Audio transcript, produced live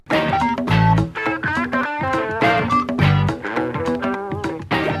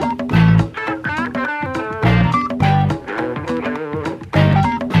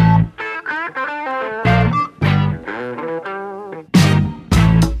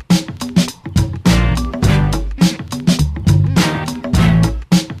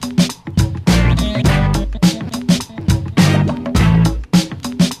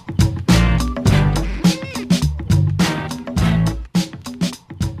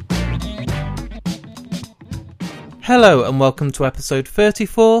Hello and welcome to episode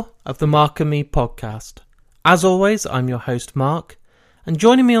 34 of the Mark and Me podcast. As always, I'm your host Mark, and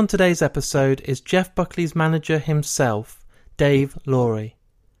joining me on today's episode is Jeff Buckley's manager himself, Dave Lawry.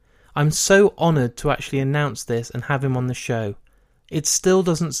 I'm so honoured to actually announce this and have him on the show. It still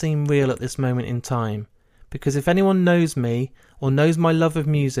doesn't seem real at this moment in time, because if anyone knows me or knows my love of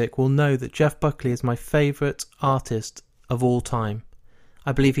music will know that Jeff Buckley is my favourite artist of all time.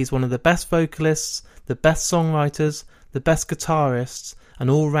 I believe he's one of the best vocalists, the best songwriters, the best guitarists, and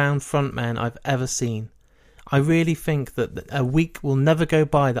all-round frontman I've ever seen. I really think that a week will never go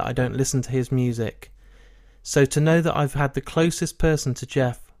by that I don't listen to his music. So to know that I've had the closest person to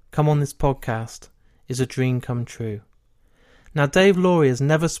Jeff come on this podcast is a dream come true. Now, Dave Lawry has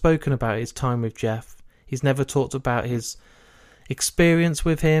never spoken about his time with Jeff. He's never talked about his experience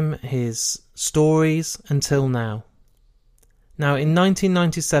with him, his stories, until now. Now, in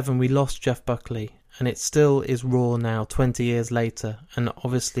 1997, we lost Jeff Buckley, and it still is raw now, 20 years later, and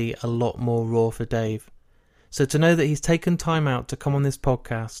obviously a lot more raw for Dave. So to know that he's taken time out to come on this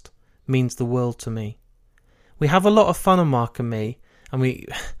podcast means the world to me. We have a lot of fun on Mark and Me, and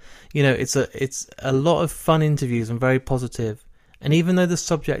it's a lot of fun interviews and very positive. And even though the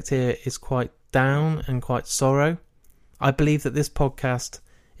subject here is quite down and quite sorrow, I believe that this podcast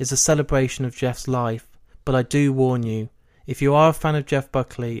is a celebration of Jeff's life. But I do warn you, if you are a fan of Jeff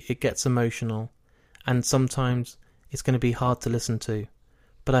Buckley, it gets emotional, and sometimes it's going to be hard to listen to.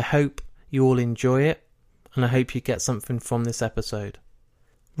 But I hope you all enjoy it, and I hope you get something from this episode.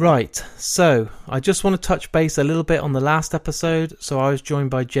 Right, so I just want to touch base a little bit on the last episode. So I was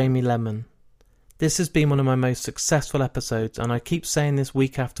joined by Jamie Lemon. This has been one of my most successful episodes, and I keep saying this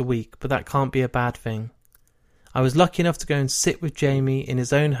week after week, but that can't be a bad thing. I was lucky enough to go and sit with Jamie in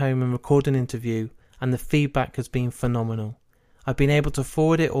his own home and record an interview, and the feedback has been phenomenal. I've been able to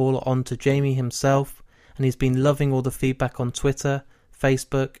forward it all on to Jamie himself, and he's been loving all the feedback on Twitter,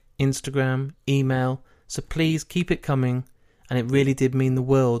 Facebook, Instagram, email, so please keep it coming, and it really did mean the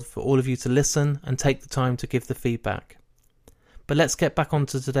world for all of you to listen and take the time to give the feedback. But let's get back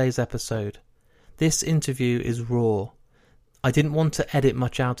onto today's episode. This interview is raw. I didn't want to edit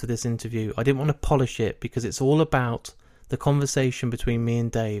much out of this interview. I didn't want to polish it because it's all about the conversation between me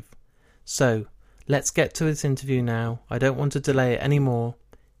and Dave. So, let's get to this interview now. I don't want to delay it anymore.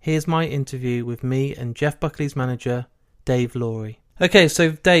 Here's my interview with me and Jeff Buckley's manager, Dave Lawry. Okay,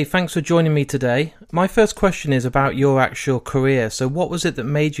 so Dave, thanks for joining me today. My first question is about your actual career. So what was it that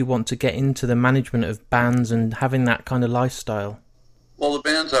made you want to get into the management of bands and having that kind of lifestyle? Well, the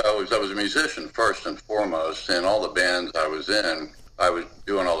bands I was a musician first and foremost, and all the bands I was in, I was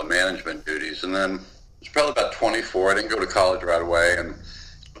doing all the management duties. And then it was probably about 24. I didn't go to college right away, and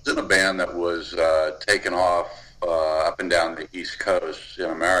I was in a band that was taking off up and down the East Coast in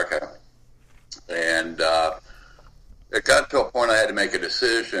America. And it got to a point I had to make a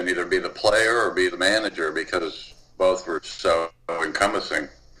decision, either be the player or be the manager, because both were so encompassing.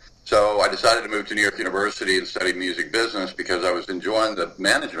 So I decided to move to New York University and study music business because I was enjoying the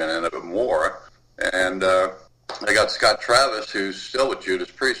management end of it more. And I got Scott Travis, who's still with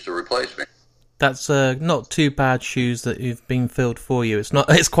Judas Priest, to replace me. That's not too bad shoes that you've been filled for you.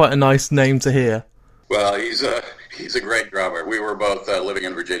 It's quite a nice name to hear. Well, he's a great drummer. We were both living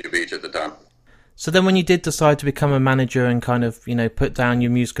in Virginia Beach at the time. So then when you did decide to become a manager and kind of, put down your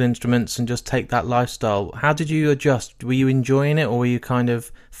musical instruments and just take that lifestyle, how did you adjust? Were you enjoying it, or were you kind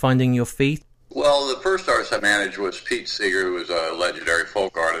of finding your feet? Well, the first artist I managed was Pete Seeger, who was a legendary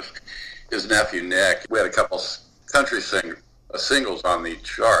folk artist. His nephew, Nick. We had a couple country singles on the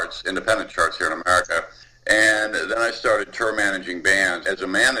charts, independent charts here in America. And then I started tour managing bands. As a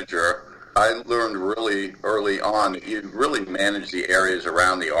manager, I learned really early on that you really manage the areas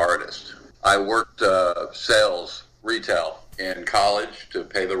around the artist. I worked sales, retail in college to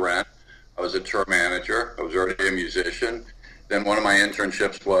pay the rent. I was a tour manager. I was already a musician. Then one of my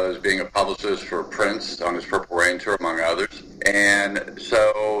internships was being a publicist for Prince on his Purple Rain tour, among others. And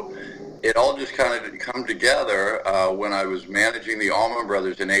so it all just kind of come together when I was managing the Allman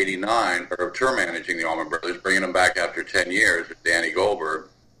Brothers in '89, or tour managing the Allman Brothers, bringing them back after 10 years with Danny Goldberg.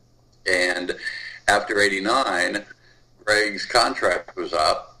 And after '89, Greg's contract was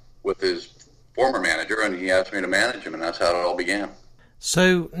up with his former manager, and he asked me to manage him, and that's how it all began.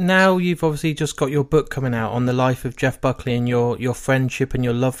 So now you've obviously just got your book coming out on the life of Jeff Buckley and your friendship and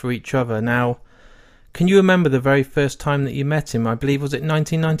your love for each other. Now, can you remember the very first time that you met him? I believe, was it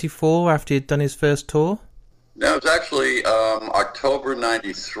 1994 after he'd done his first tour? No, it was actually October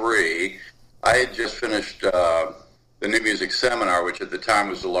 '93. I had just finished the New Music Seminar, which at the time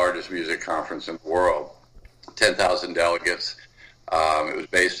was the largest music conference in the world, 10,000 delegates. It was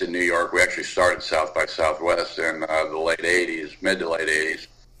based in New York. We actually started South by Southwest in the late 80s, mid to late 80s.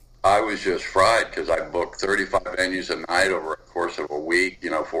 I was just fried because I booked 35 venues a night over a course of a week,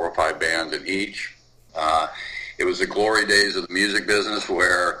 4 or 5 bands in each. It was the glory days of the music business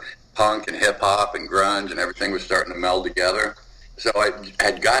where punk and hip-hop and grunge and everything was starting to meld together. So I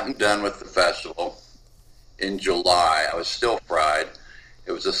had gotten done with the festival in July. I was still fried.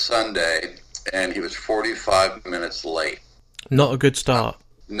 It was a Sunday, and he was 45 minutes late. Not a good start.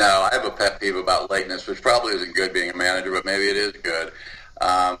 No, I have a pet peeve about lateness, which probably isn't good being a manager, but maybe it is good.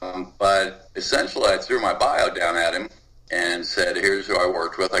 But essentially, I threw my bio down at him and said, here's who I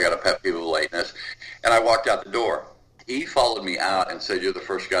worked with. I got a pet peeve of lateness. And I walked out the door. He followed me out and said, you're the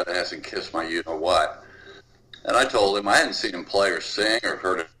first guy that hasn't kissed my you-know-what. And I told him I hadn't seen him play or sing or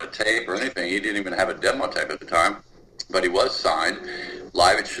heard a tape or anything. He didn't even have a demo tape at the time, but he was signed.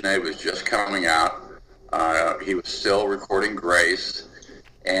 Live at Sinead was just coming out. He was still recording Grace.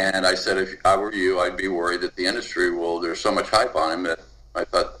 And I said, if I were you, I'd be worried that the industry there's so much hype on him that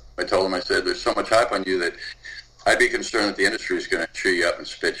I told him, I said, there's so much hype on you that I'd be concerned that the industry is going to chew you up and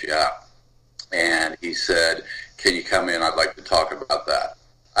spit you out. And he said, can you come in? I'd like to talk about that.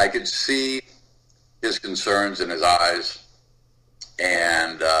 I could see his concerns in his eyes.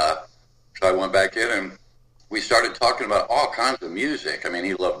 And so I went back in and we started talking about all kinds of music. I mean,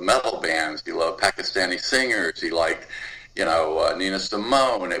 he loved metal bands. He loved Pakistani singers. He liked, Nina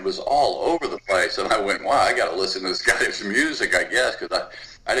Simone. It was all over the place. And I went, wow, I got to listen to this guy's music, I guess, because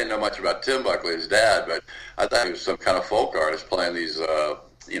I didn't know much about Tim Buckley, his dad, but I thought he was some kind of folk artist playing these,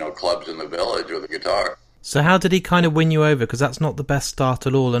 clubs in the village with a guitar. So how did he kind of win you over? Because that's not the best start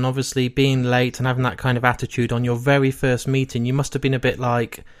at all. And obviously being late and having that kind of attitude on your very first meeting, you must have been a bit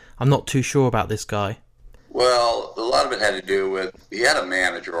like, I'm not too sure about this guy. Well, a lot of it had to do with, he had a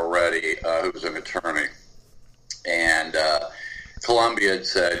manager already who was an attorney. And Columbia had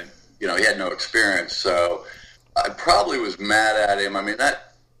said, he had no experience. So I probably was mad at him. I mean,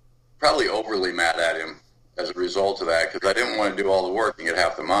 probably overly mad at him as a result of that, because I didn't want to do all the work and get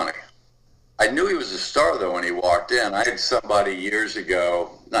half the money. I knew he was a star, though, when he walked in. I had somebody years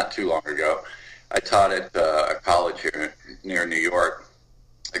ago, not too long ago, I taught at a college here near New York,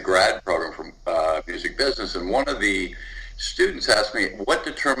 a grad program for music business, and one of the students asked me, what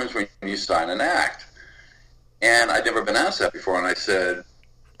determines when you sign an act? And I'd never been asked that before, and I said,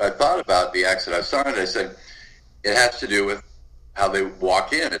 I thought about the acts that I signed. I said, it has to do with how they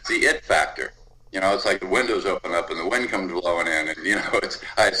walk in. It's the it factor. It's like the windows open up and the wind comes blowing in, and,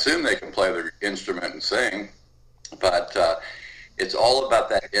 I assume they can play their instrument and sing, but it's all about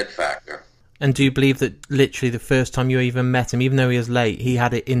that it factor. And do you believe that literally the first time you even met him, even though he was late, he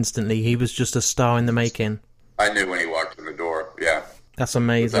had it instantly? He was just a star in the making? I knew when he walked in the door, yeah. That's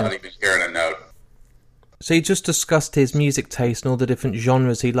amazing. Without even hearing a note. So you just discussed his music taste and all the different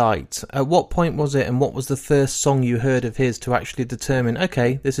genres he liked. At what point was it, and what was the first song you heard of his to actually determine,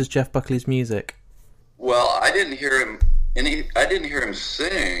 okay, this is Jeff Buckley's music? Well, I didn't hear him, I didn't hear him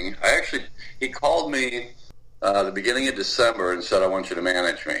sing. He called me the beginning of December and said, I want you to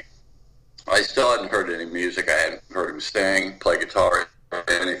manage me. I still hadn't heard any music. I hadn't heard him sing, play guitar, or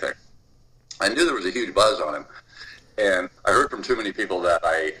anything. I knew there was a huge buzz on him, and I heard from too many people that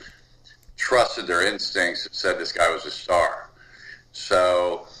I trusted their instincts and said this guy was a star.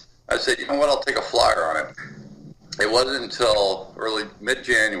 So I said, you know what, I'll take a flyer on it. It wasn't until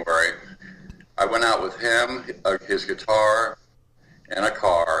mid-January, I went out with him, his guitar, and a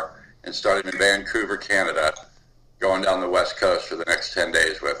car, and started in Vancouver, Canada, going down the West Coast for the next 10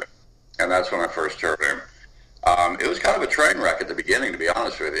 days with him. And that's when I first heard him. It was kind of a train wreck at the beginning, to be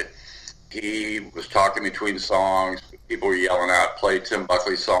honest with you. He was talking between songs. People were yelling out, play Tim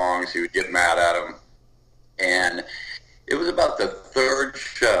Buckley songs. He would get mad at him. And it was about the third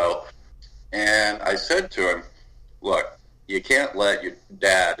show. And I said to him, look, you can't let your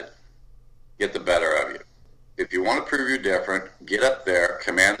dad get the better of you. If you want to prove you're different, get up there,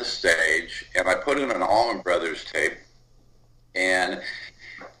 command the stage. And I put in an Allman Brothers tape. And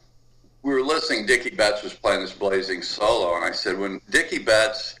we were listening. Dickie Betts was playing this blazing solo. And I said, when Dickie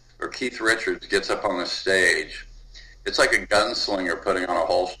Betts or Keith Richards gets up on the stage, it's like a gunslinger putting on a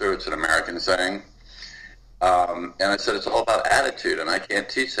holster. It's an American saying. And I said, it's all about attitude, and I can't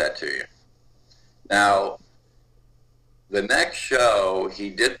teach that to you. Now, the next show, he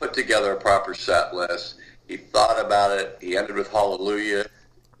did put together a proper set list. He thought about it. He ended with Hallelujah.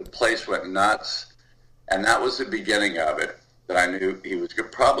 The place went nuts. And that was the beginning of it, that I knew he was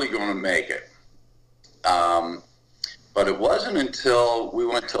probably going to make it. But it wasn't until we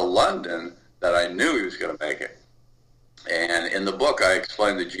went to London that I knew he was going to make it. And in the book, I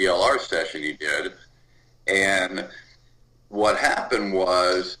explained the GLR session he did. And what happened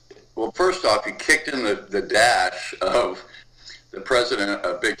was, well, first off, he kicked in the dash of the president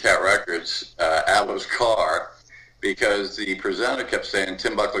of Big Cat Records, Allo's car, because the presenter kept saying,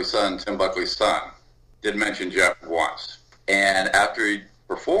 Tim Buckley's son, Tim Buckley's son. Didn't mention Jeff once. And after he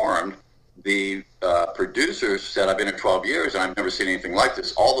performed, the producers said, I've been here 12 years and I've never seen anything like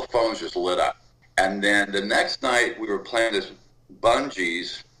this. All the phones just lit up. And then the next night we were playing this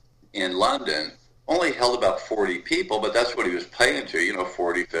Bungees in London, only held about 40 people, but that's what he was playing to,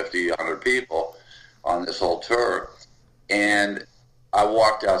 40, 50, 100 people on this whole tour. And I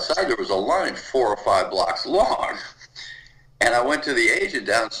walked outside, there was a line 4 or 5 blocks long. And I went to the agent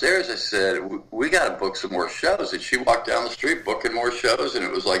downstairs. I said, we got to book some more shows. And she walked down the street booking more shows. And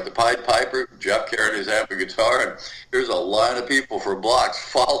it was like the Pied Piper, Jeff carrying his amp and guitar. And there's a line of people for blocks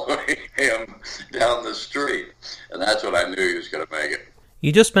following him down the street. And that's when I knew he was going to make it.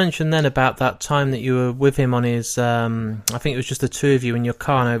 You just mentioned then about that time that you were with him on his, I think it was just the two of you in your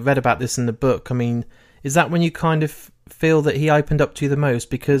car. And I read about this in the book. I mean, is that when you kind of feel that he opened up to you the most?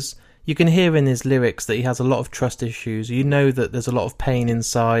 Because you can hear in his lyrics that he has a lot of trust issues. You know that there's a lot of pain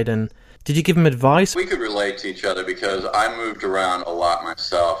inside. And did you give him advice? We could relate to each other because I moved around a lot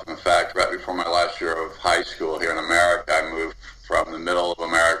myself. In fact, right before my last year of high school here in America, I moved from the middle of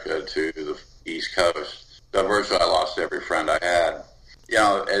America to the East Coast. So virtually I lost every friend I had.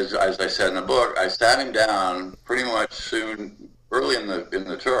 As I said in the book, I sat him down pretty much early in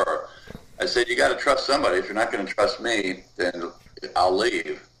the tour. I said, you got to trust somebody. If you're not going to trust me, then I'll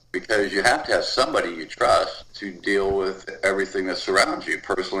leave. Because you have to have somebody you trust to deal with everything that surrounds you,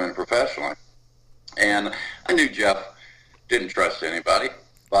 personally and professionally. And I knew Jeff didn't trust anybody,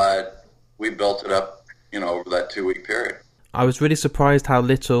 but we built it up, over that 2-week period. I was really surprised how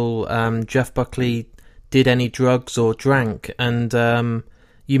little Jeff Buckley did any drugs or drank. And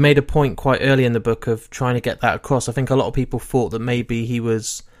you made a point quite early in the book of trying to get that across. I think a lot of people thought that maybe he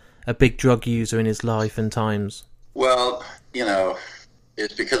was a big drug user in his life and times. Well,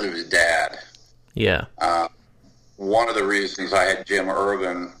 it's because of his dad. Yeah. One of the reasons I had Jim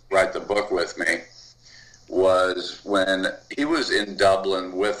Irvin write the book with me was when he was in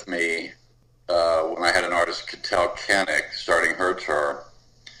Dublin with me when I had an artist, Cattell Kennick, starting her tour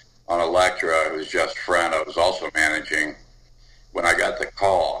on Elektra, who was Jeff's friend. I was also managing when I got the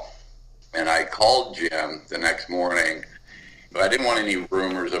call. And I called Jim the next morning, but I didn't want any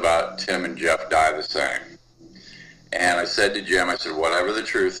rumors about Tim and Jeff die the same. And I said to Jim, whatever the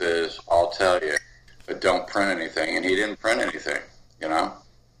truth is, I'll tell you, but don't print anything. And he didn't print anything,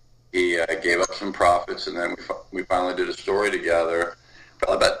 He gave up some profits, and then we finally did a story together,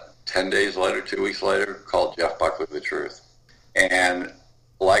 probably about 10 days later, 2 weeks later, called Jeff Buckley The Truth. And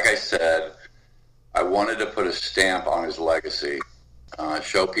like I said, I wanted to put a stamp on his legacy,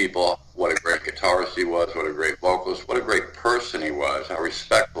 show people what a great guitarist he was, what a great vocalist, what a great person he was, how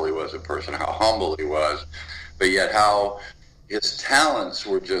respectful he was as a person, how humble he was, but yet how his talents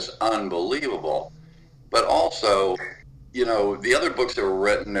were just unbelievable. But also, the other books that were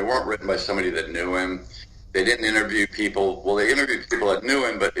written, they weren't written by somebody that knew him. They didn't interview people. Well, they interviewed people that knew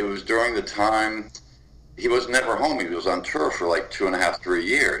him, but it was during the time he was never home. He was on tour for like 2.5, 3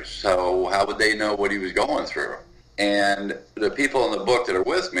 years. So how would they know what he was going through? And the people in the book that are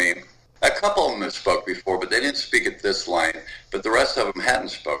with me, a couple of them had spoke before, but they didn't speak at this length. But the rest of them hadn't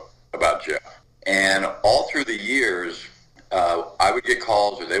spoke about Jeff. And all through the years, I would get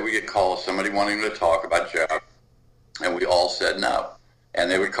calls, or they would get calls, somebody wanting to talk about Jeff, and we all said no. And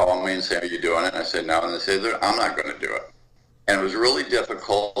they would call me and say, are you doing it? And I said no, and they said, I'm not going to do it. And it was really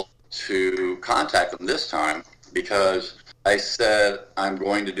difficult to contact them this time because I said, I'm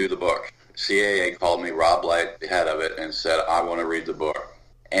going to do the book. CAA called me, Rob Light, the head of it, and said, I want to read the book.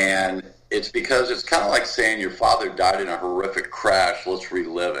 And it's because it's kind of like saying your father died in a horrific crash, let's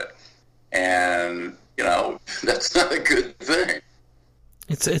relive it. And, that's not a good thing.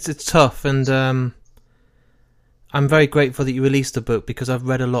 It's tough, and I'm very grateful that you released the book because I've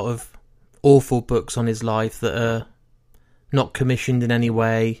read a lot of awful books on his life that are not commissioned in any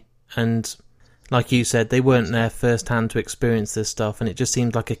way, and like you said, they weren't there firsthand to experience this stuff, and it just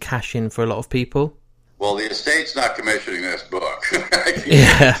seemed like a cash-in for a lot of people. Well, the estate's not commissioning this book.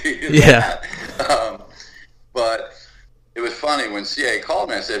 Yeah. But it was funny when CA called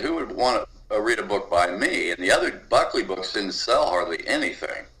me. I said, "Who would want to read a book by me?" And the other Buckley books didn't sell hardly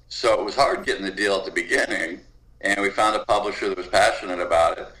anything, so it was hard getting the deal at the beginning. And we found a publisher that was passionate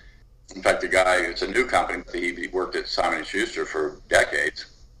about it. In fact, the guy, it's a new company, but he worked at Simon & Schuster for decades.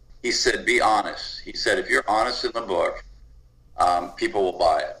 He said, be honest. He said, if you're honest in the book, people will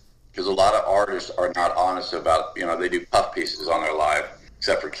buy it. Because a lot of artists are not honest about, they do puff pieces on their life,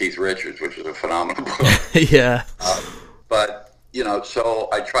 except for Keith Richards, which is a phenomenal book. Yeah. But, so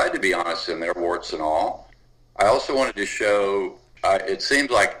I tried to be honest in there, warts and all. I also wanted to show, it seems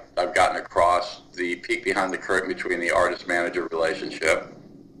like I've gotten across the peek behind the curtain between the artist-manager relationship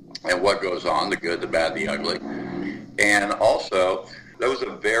and what goes on, the good, the bad, the ugly. And also, that was a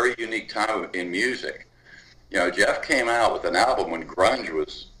very unique time in music. Jeff came out with an album when grunge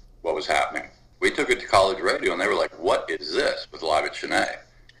was what was happening. We took it to college radio, and they were like, what is this, with Live at Chennai?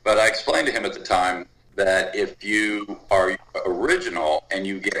 But I explained to him at the time that if you are original and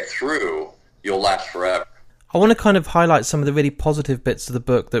you get through, you'll last forever. I want to kind of highlight some of the really positive bits of the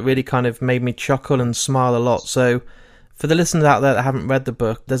book that really kind of made me chuckle and smile a lot. So for the listeners out there that haven't read the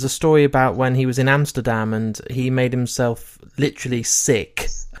book, there's a story about when he was in Amsterdam and he made himself literally sick.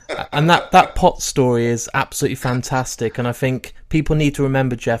 And that pot story is absolutely fantastic. And I think people need to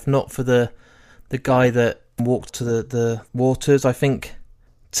remember Jeff, not for the guy that walked to the waters. I think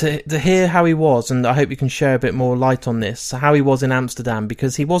to hear how he was, and I hope you can share a bit more light on this, how he was in Amsterdam,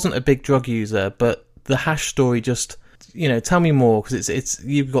 because he wasn't a big drug user, but the hash story just, tell me more, because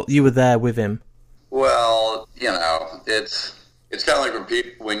you were there with him. Well, it's kind of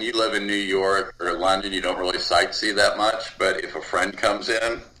like when you live in New York or London, you don't really sightsee that much, but if a friend comes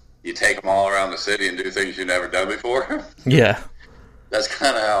in, you take them all around the city and do things you've never done before. Yeah. That's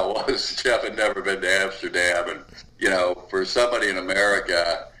kind of how it was. Jeff had never been to Amsterdam, and for somebody in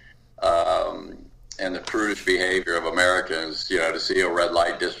America, and the prudish behavior of Americans, to see a red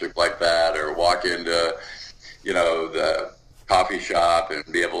light district like that, or walk into, the coffee shop and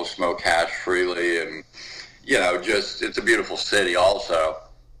be able to smoke hash freely, and it's a beautiful city also.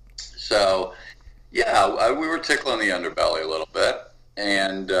 So, yeah, we were tickling the underbelly a little bit,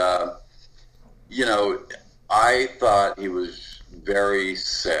 and I thought he was very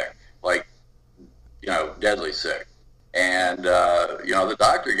sick, like, deadly sick. And, the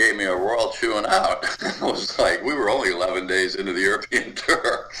doctor gave me a royal chewing out. It was like, we were only 11 days into the European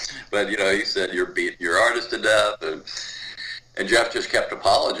tour. But, he said, you're beating your artist to death. And Jeff just kept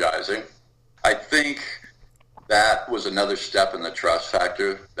apologizing. I think that was another step in the trust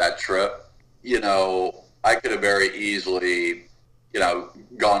factor, that trip. I could have very easily,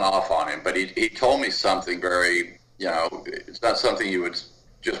 gone off on him. But he told me something very, it's not something you would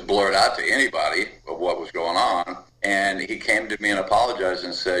just blurt out to anybody of what was going on. And he came to me and apologized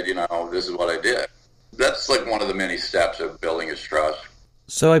and said, this is what I did. That's like one of the many steps of building his trust.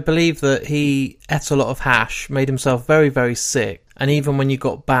 So I believe that he ate a lot of hash, made himself very, very sick. And even when you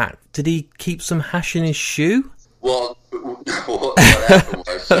got back, did he keep some hash in his shoe? Well, what happened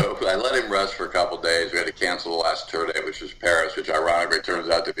was, so I let him rest for a couple of days. We had to cancel the last tour date, which was Paris, which ironically turns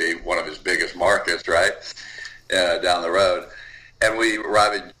out to be one of his biggest markets, right, down the road. And we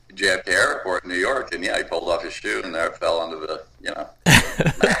arrived at JFK Airport in New York, and he pulled off his shoe, and there it fell onto the,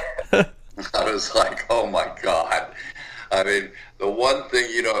 I was like, oh my God. I mean, the one thing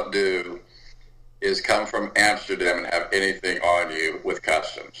you don't do is come from Amsterdam and have anything on you with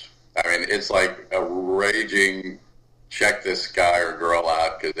customs. I mean, it's like a raging, check this guy or girl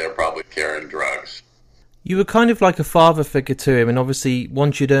out because they're probably carrying drugs. You were kind of like a father figure to him, and obviously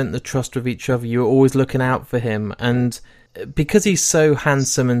once you'd earned the trust of each other, you were always looking out for him. And because he's so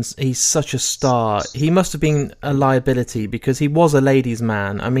handsome and he's such a star, he must have been a liability because he was a ladies'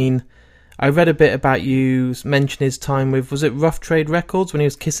 man. I mean, I read a bit about you mention his time with, was it Rough Trade Records when he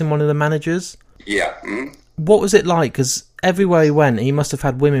was kissing one of the managers? Yeah. Mm-hmm. What was it like? Because everywhere he went, he must have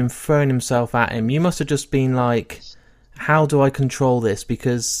had women throwing himself at him. You must have just been like, how do I control this?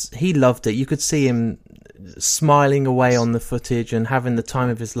 Because he loved it. You could see him smiling away on the footage and having the time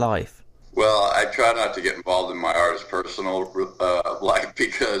of his life. Well, I try not to get involved in my artist's personal life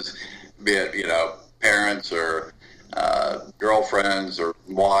because, be it, parents or girlfriends or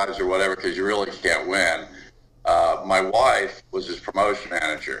wives or whatever, because you really can't win. My wife was his promotion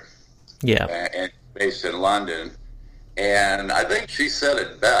manager. Yeah. And based in London. And I think she said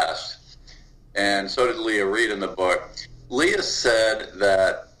it best. And so did Leah Reed in the book. Leah said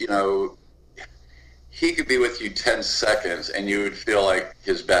that, he could be with you 10 seconds and you would feel like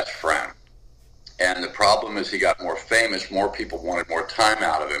his best friend. And the problem is he got more famous, more people wanted more time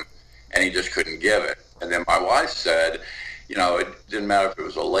out of him, and he just couldn't give it. And then my wife said, it didn't matter if it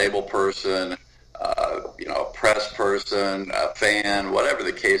was a label person, a press person, a fan, whatever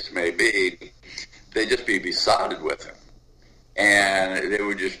the case may be, they'd just be besotted with him. And they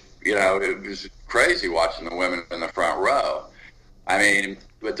would just, it was crazy watching the women in the front row. I mean,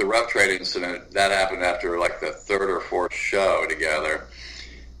 with the Rough Trade incident, that happened after like the third or fourth show together.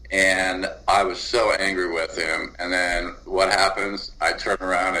 And I was so angry with him. And then what happens? I turn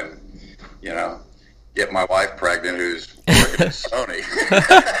around and, get my wife pregnant, who's working at Sony.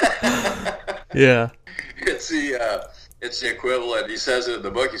 Yeah. It's the It's the equivalent. He says it in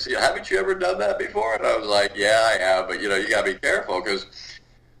the book. You see, haven't you ever done that before? And I was like, yeah, I have. But, you got to be careful because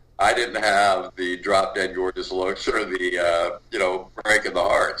I didn't have the drop dead gorgeous looks or the, breaking the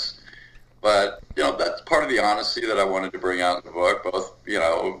hearts. But, that's part of the honesty that I wanted to bring out in the book, both,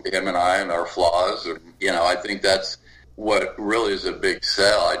 him and I and our flaws. And, I think that's what really is a big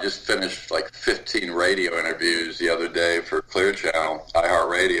sell. I just finished like 15 radio interviews the other day for Clear Channel,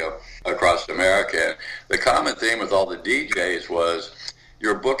 iHeartRadio, across America. And the common theme with all the DJs was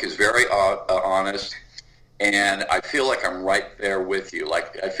your book is very honest, and I feel like I'm right there with you.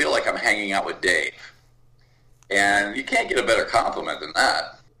 Like I feel like I'm hanging out with Dave. And you can't get a better compliment than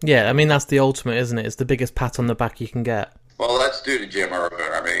that. Yeah, I mean, that's the ultimate, isn't it? It's the biggest pat on the back you can get. Well, that's due to Jim Irvin.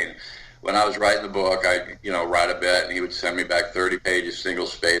 I mean, when I was writing the book, I'd, write a bit, and he would send me back 30 pages, single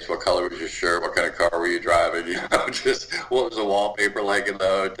space. What color was your shirt? What kind of car were you driving? Just what was the wallpaper like in the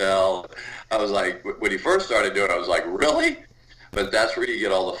hotel? I was like, when he first started doing it, I was like, really? But that's where you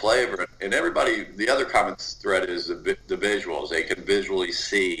get all the flavor. And everybody, the other common thread is the visuals. They can visually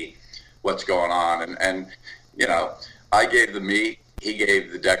see what's going on. And I gave the meat, he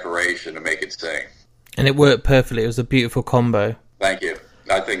gave the decoration to make it sing. And it worked perfectly. It was a beautiful combo. Thank you.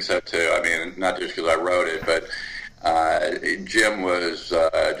 I think so, too. I mean, not just because I wrote it, but Jim was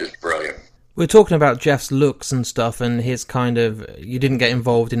just brilliant. We're talking about Jeff's looks and stuff and his you didn't get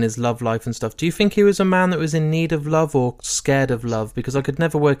involved in his love life and stuff. Do you think he was a man that was in need of love or scared of love? Because I could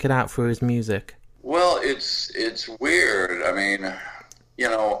never work it out through his music. Well, it's weird. I mean,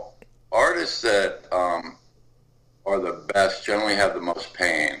 artists that are the best generally have the most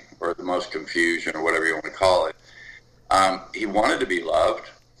pain or the most confusion or whatever you want to call it. He wanted to be loved,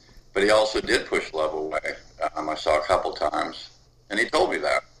 but he also did push love away. I saw a couple times, and he told me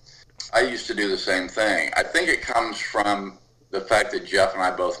that. I used to do the same thing. I think it comes from the fact that Jeff and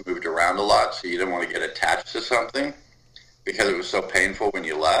I both moved around a lot, so you didn't want to get attached to something because it was so painful when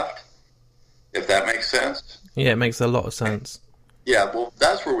you left, if that makes sense. Yeah, it makes a lot of sense. Yeah, well,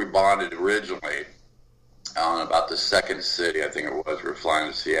 that's where we bonded originally, about the second city, I think it was. We were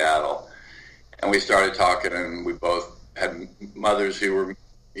flying to Seattle, and we started talking, and we both had mothers who were,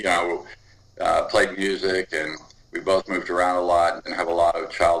 played music, and we both moved around a lot and have a lot of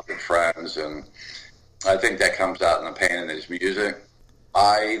childhood friends, and I think that comes out in the pain in his music.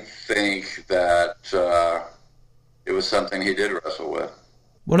 I think that it was something he did wrestle with.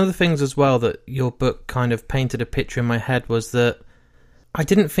 One of the things as well that your book kind of painted a picture in my head was that I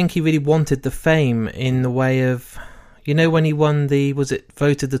didn't think he really wanted the fame in the way of, when he won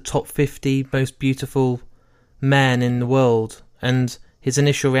voted the top 50 most beautiful men in the world, and his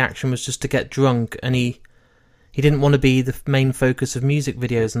initial reaction was just to get drunk, and he didn't want to be the main focus of music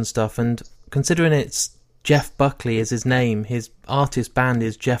videos and stuff. And considering it's Jeff Buckley is his name, his artist band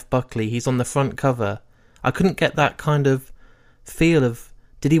is Jeff Buckley, he's on the front cover, I couldn't get that kind of feel of,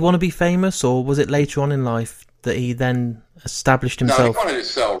 did he want to be famous, or was it later on in life that he then established himself? No, he wanted to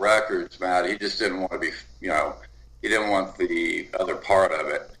sell records, Matt. He just didn't want to be, he didn't want the other part of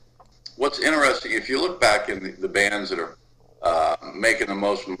it. What's interesting, if you look back in the bands that are making the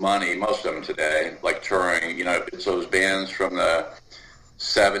most money, most of them today, like touring, it's those bands from the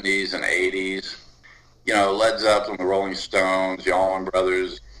 70s and 80s, Led Zeppelin, the Rolling Stones, the Allman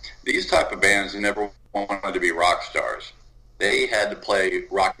Brothers, these type of bands never wanted to be rock stars. They had to play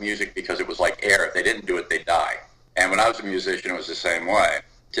rock music because it was like air. If they didn't do it, they'd die. And when I was a musician, it was the same way.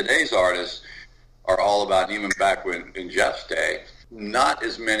 Today's artists are all about, even back in Jeff's day, not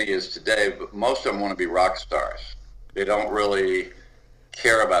as many as today, but most of them want to be rock stars. They don't really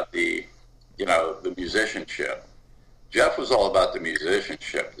care about the musicianship. Jeff was all about the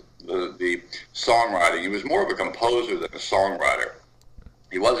musicianship, the songwriting. He was more of a composer than a songwriter.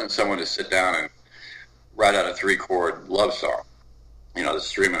 He wasn't someone to sit down and write out a 3-chord love song,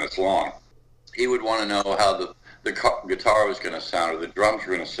 that's 3 minutes long. He would want to know how the guitar was going to sound, or the drums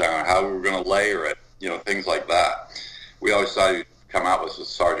were going to sound, how we were going to layer it, things like that. We always thought he'd come out with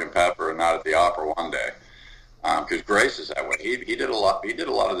Sgt. Pepper and Not at the Opera one day, because Grace is that way. He did a lot. He did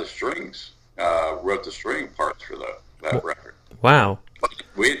a lot of the strings, wrote the string parts for that record. Wow.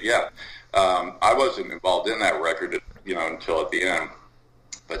 I wasn't involved in that record, until at the end.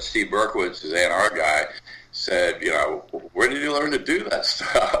 But Steve Berkowitz, his A&R guy, said, where did you learn to do that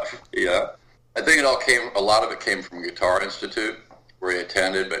stuff? I think a lot of it came from Guitar Institute, where he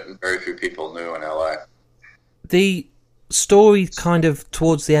attended, but very few people knew in LA. The story kind of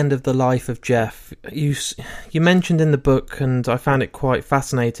towards the end of the life of Jeff, you mentioned in the book, and I found it quite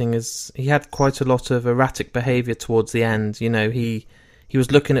fascinating, is he had quite a lot of erratic behaviour towards the end. He was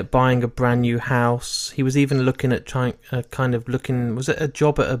looking at buying a brand new house. He was even looking at was it a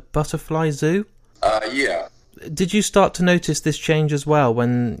job at a butterfly zoo? Yeah. did you start to notice this change as well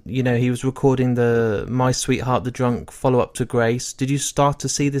when, he was recording the My Sweetheart the Drunk follow-up to Grace? Did you start to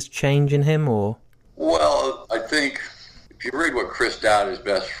see this change in him, or? Well, I think if you read what Chris Dowd, his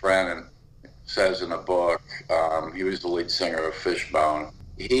best friend, says in the book, he was the lead singer of Fishbone.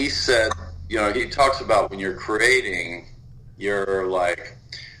 He said, he talks about when you're creating, you're like,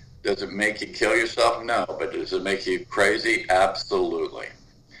 does it make you kill yourself? No. But does it make you crazy? Absolutely.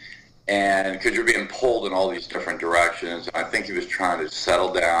 And because you're being pulled in all these different directions. And I think he was trying to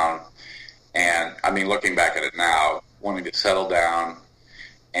settle down. And, looking back at it now, wanting to settle down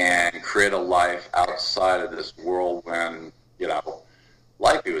and create a life outside of this whirlwind,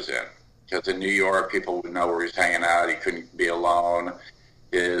 life he was in. Because in New York, people would know where he's hanging out. He couldn't be alone.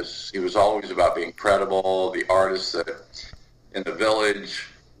 He was always about being credible. The artists that in the Village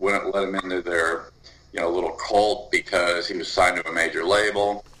wouldn't let him into their, little cult because he was signed to a major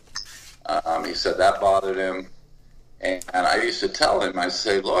label. He said that bothered him. And I used to tell him, I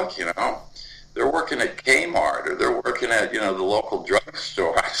say, look, they're working at Kmart or they're working at, the local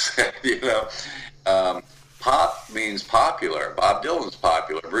drugstore. I said, pop means popular. Bob Dylan's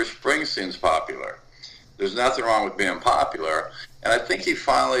popular. Bruce Springsteen's popular. There's nothing wrong with being popular. And I think he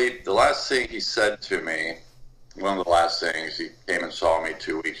finally, the last thing he said to me, one of the last things, he came and saw me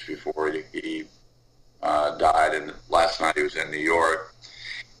 2 weeks before he died, and last night he was in New York.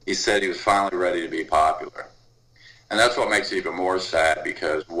 He said he was finally ready to be popular. And that's what makes it even more sad,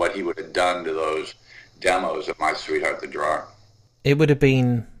 because what he would have done to those demos of My Sweetheart the Drunk. It would have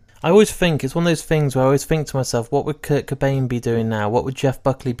been... I always think, it's one of those things where I always think to myself, what would Kurt Cobain be doing now? What would Jeff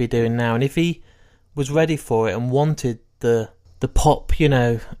Buckley be doing now? And if he was ready for it and wanted the pop,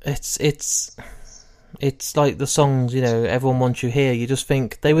 it's like the songs, Everyone Wants You Here. You just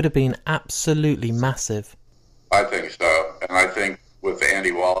think they would have been absolutely massive. I think so. And I think with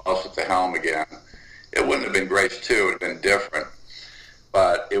Andy Wallace at the helm again, it wouldn't have been Grace 2, it would have been different.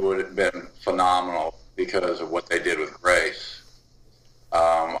 But it would have been phenomenal because of what they did with Grace.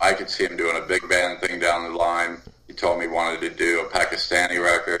 I could see him doing a big band thing down the line. He told me he wanted to do a Pakistani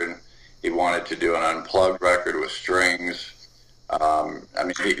record. He wanted to do an unplugged record with strings.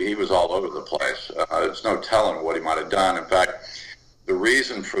 He was all over the place. There's no telling what he might have done. In fact, the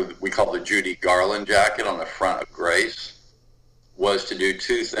reason for, we call the Judy Garland jacket on the front of Grace, was to do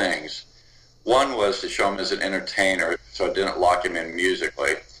two things. One was to show him as an entertainer, so it didn't lock him in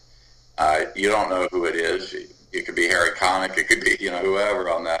musically. You don't know who it is. It could be Harry Connick. It could be, whoever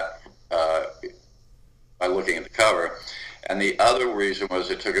on that, by looking at the cover. And the other reason was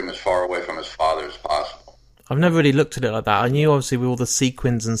it took him as far away from his father as possible. I've never really looked at it like that. I knew, obviously, with all the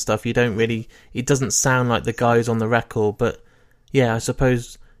sequins and stuff, it doesn't sound like the guys on the record, but yeah, I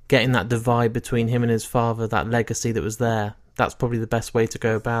suppose getting that divide between him and his father, that legacy that was there, that's probably the best way to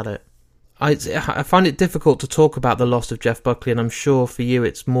go about it. I find it difficult to talk about the loss of Jeff Buckley, and I'm sure for you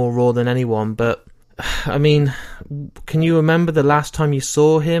it's more raw than anyone, but, can you remember the last time you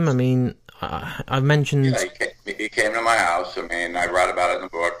saw him? I mentioned... Yeah, he came to my house. I write about it in the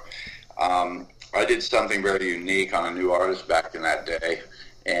book. I did something very unique on a new artist back in that day,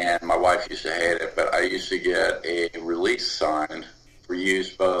 and my wife used to hate it, but I used to get a release signed for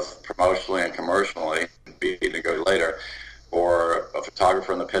use both promotionally and commercially, be to go later, or a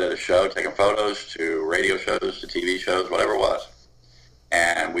photographer in the pit of the show taking photos, to radio shows, to TV shows, whatever it was.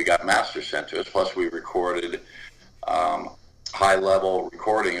 And we got masters sent to us, plus we recorded high-level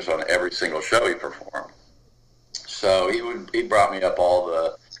recordings on every single show he performed. So he brought me up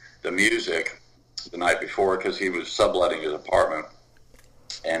all the music the night before, because he was subletting his apartment.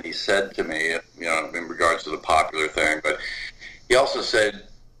 And he said to me, in regards to the popular thing, but he also said,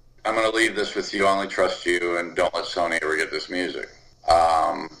 I'm going to leave this with you, I only trust you, and don't let Sony ever get this music.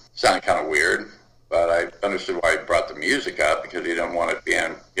 Sounded kind of weird, but I understood why he brought the music up, because he didn't want it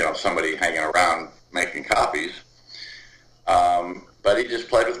being, somebody hanging around making copies. But he just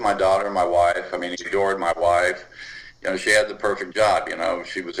played with my daughter, my wife. He adored my wife. She had the perfect job,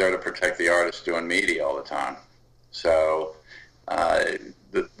 She was there to protect the artist doing media all the time. So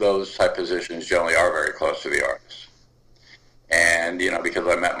those type positions generally are very close to the artist. And, because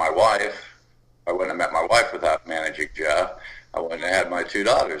I met my wife, I wouldn't have met my wife without managing Jeff. I wouldn't have had my two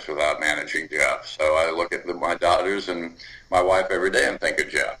daughters without managing Jeff. So I look at my daughters and my wife every day and think of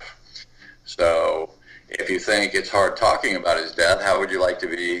Jeff. So if you think it's hard talking about his death, how would you like to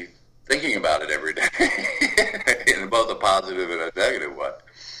be thinking about it every day? In both a positive and a negative way.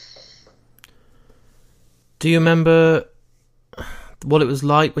 Do you remember what it was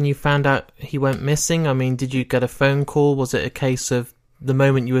like when you found out he went missing? Did you get a phone call? Was it a case of the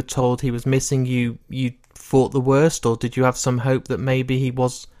moment you were told he was missing, you thought the worst, or did you have some hope that maybe he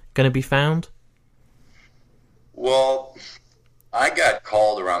was going to be found? Well, I got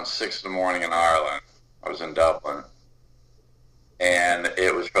called around 6 in the morning in Ireland. I was in Dublin. And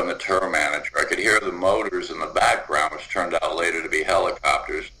it was from the tour manager. I could hear the motors in the background, which turned out later to be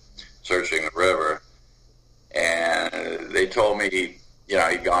helicopters searching the river. And they told me, he'd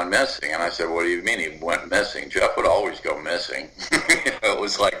gone missing. And I said, what do you mean he went missing? Jeff would always go missing. It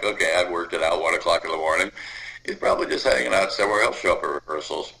was like, okay, I'd worked it out, 1 o'clock in the morning. He's probably just hanging out somewhere else, show up at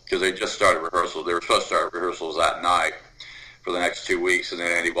rehearsals, because they just started rehearsals. They were supposed to start rehearsals that night for the next 2 weeks, and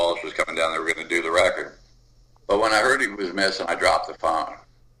then Andy Walsh was coming down. They were going to do the record. But when I heard he was missing, I dropped the phone.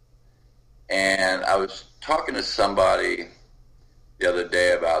 And I was talking to somebody the other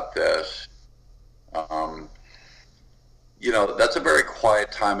day about this. That's a very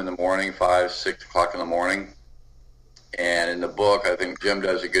quiet time in the morning, 5, 6 o'clock in the morning. And in the book, I think Jim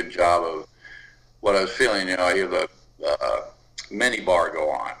does a good job of what I was feeling. I hear the mini bar go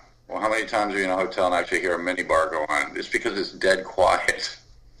on. Well, how many times are you in a hotel and actually hear a mini bar go on? It's because it's dead quiet.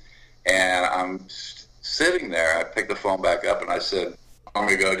 And I'm sitting there, I picked the phone back up and I said, "How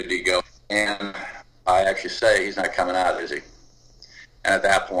long ago did he go?" And I actually say, "He's not coming out, is he?" And at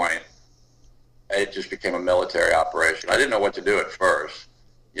that point, it just became a military operation. I didn't know what to do at first.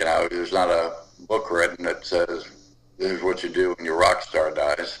 There's not a book written that says, this is what you do when your rock star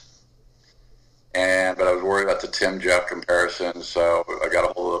dies. But I was worried about the Tim Jeff comparison, so I got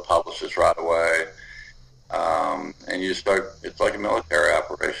a hold of the publicist right away. And you just start, it's like a military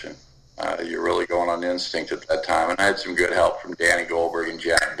operation. You're really going on instinct at that time. And I had some good help from Danny Goldberg and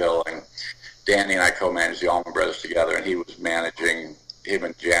Janet Billing. Danny and I co-managed the Allman Brothers together, and him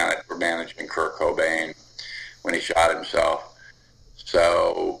and Janet were managing Kurt Cobain when he shot himself.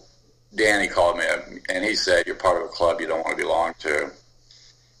 So Danny called me up, and he said, "You're part of a club you don't want to belong to."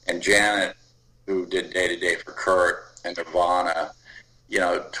 And Janet, who did day-to-day for Kurt and Nirvana,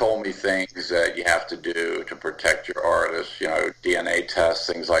 told me things that you have to do to protect your artist, DNA tests,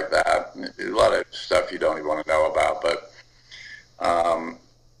 things like that. A lot of stuff you don't even want to know about, but,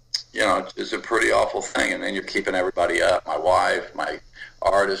 it's a pretty awful thing. And then you're keeping everybody up. My wife, my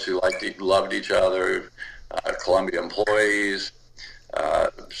artists who loved each other, Columbia employees,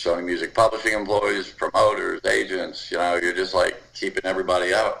 Sony Music Publishing employees, promoters, agents, you're just like keeping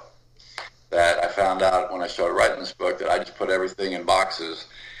everybody up. That I found out when I started writing this book that I just put everything in boxes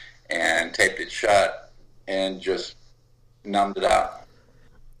and taped it shut and just numbed it out.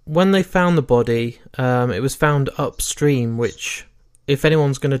 When they found the body, it was found upstream, which, if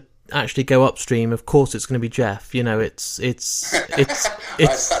anyone's going to actually go upstream, of course it's going to be Jeff. It's I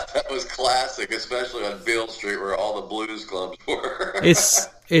thought that was classic, especially on Beale Street where all the blues clubs were.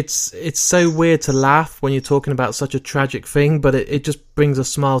 It's so weird to laugh when you're talking about such a tragic thing, but it just brings a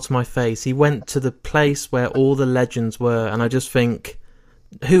smile to my face. He went to the place where all the legends were, and I just think,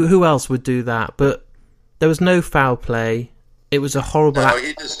 who else would do that? But there was no foul play. It was a horrible... No,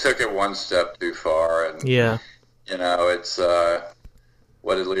 he just took it one step too far. And, yeah. It's...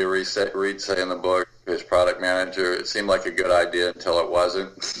 what did Leah Reed say in the book? His product manager, it seemed like a good idea until it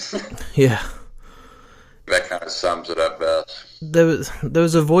wasn't. Yeah. That kind of sums it up best. There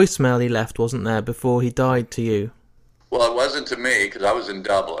was a voicemail he left, wasn't there, before he died to you? Well, it wasn't to me, because I was in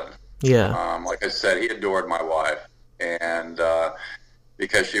Dublin. Yeah. Like I said, he adored my wife. And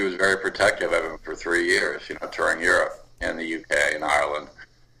because she was very protective of him for 3 years, touring Europe and the UK and Ireland.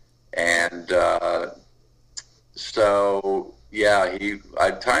 And so... yeah,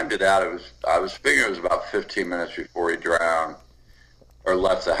 I timed it out. I was figuring it was about 15 minutes before he drowned, or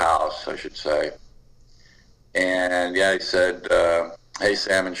left the house, I should say. And yeah, he said, "Hey,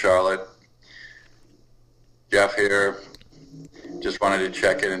 Sam and Charlotte, Jeff here. Just wanted to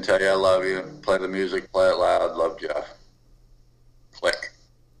check in and tell you I love you. Play the music, play it loud. Love, Jeff." Click.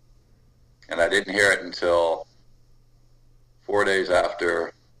 And I didn't hear it until 4 days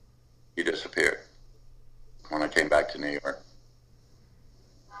after he disappeared, when I came back to New York.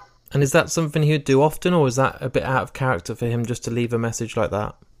 And is that something he would do often, or is that a bit out of character for him just to leave a message like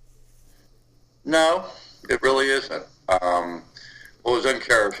that? No, it really isn't. What was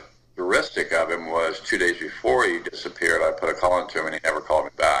uncharacteristic of him was 2 days before he disappeared, I put a call into him and he never called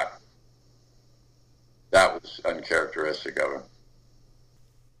me back. That was uncharacteristic of him.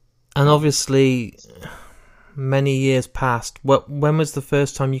 And obviously, many years passed. When was the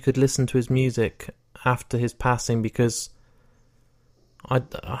first time you could listen to his music after his passing? Because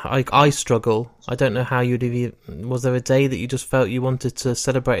I struggle. I don't know how you'd even... Was there a day that you just felt you wanted to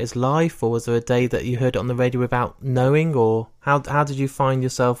celebrate his life, or was there a day that you heard it on the radio without knowing, or how did you find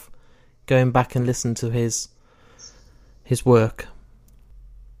yourself going back and listen to his work?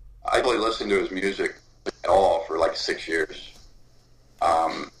 I really listened to his music at all for like 6 years.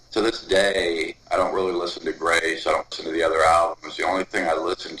 to this day, I don't really listen to Grace. I don't listen to the other albums. The only thing I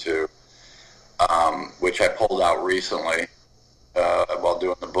listen to, which I pulled out recently while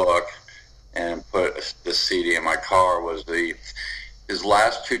doing the book and put the CD in my car, was his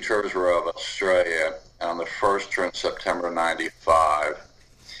last two tours were of Australia. And on the first tour in September '95,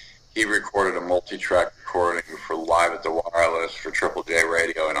 he recorded a multi-track recording for Live at the Wireless for Triple J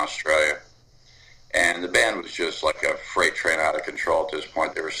Radio in Australia. And the band was just like a freight train out of control at this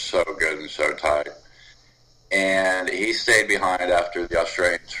point. They were so good and so tight. And he stayed behind after the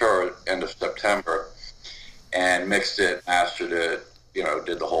Australian tour, end of September, and mixed it, mastered it,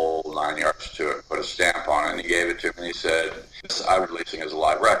 did the whole 9 yards to it, put a stamp on it, and he gave it to me, and he said, I'm releasing as a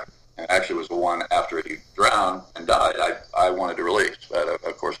live record. And actually was the one after he drowned and died I wanted to release. But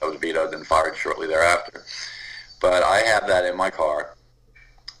of course I was vetoed and fired shortly thereafter. But I have that in my car.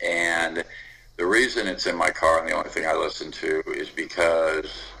 And the reason it's in my car and the only thing I listen to is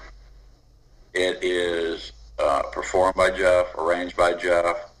because it is performed by Jeff, arranged by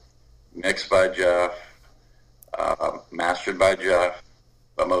Jeff, mixed by Jeff, mastered by Jeff,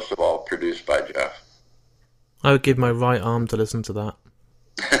 but most of all produced by Jeff. I would give my right arm to listen to that.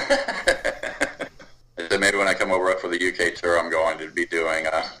 So maybe when I come over for the UK tour, I'm going to be doing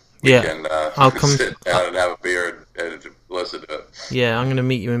I'll come sit down and have a beer and listen to it. Yeah, I'm going to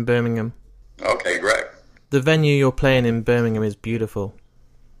meet you in Birmingham. Okay, great. The venue you're playing in Birmingham is beautiful.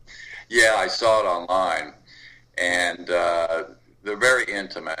 Yeah, I saw it online, and they're very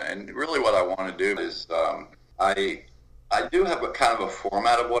intimate. And really what I want to do is I do have a kind of a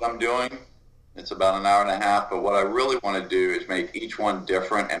format of what I'm doing. It's about an hour and a half, but what I really want to do is make each one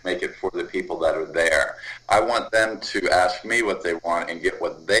different and make it for the people that are there. I want them to ask me what they want and get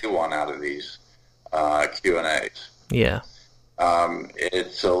what they want out of these Q&As. Yeah.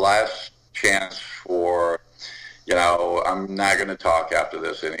 It's a last chance for, I'm not going to talk after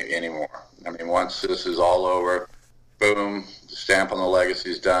this anymore. I mean, once this is all over, boom, the stamp on the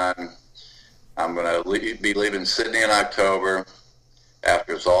legacy's done. I'm going to be leaving Sydney in October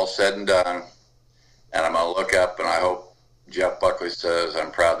after it's all said and done. And I'm going to look up, and I hope Jeff Buckley says,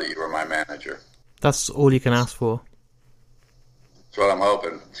 I'm proud that you were my manager. That's all you can ask for. That's what I'm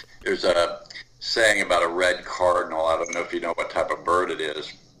hoping. There's a saying about a red cardinal. I don't know if you know what type of bird it is.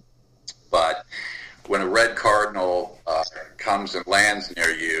 But when a red cardinal comes and lands near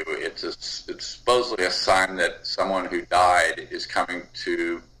you, it's supposedly a sign that someone who died is coming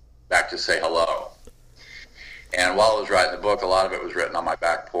back to say hello. And while I was writing the book, a lot of it was written on my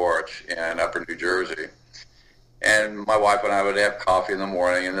back porch in Upper New Jersey. And my wife and I would have coffee in the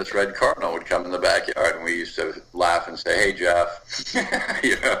morning, and this red cardinal would come in the backyard, and we used to laugh and say, hey, Jeff,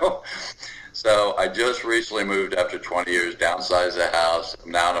 So I just recently moved after 20 years, downsized the house.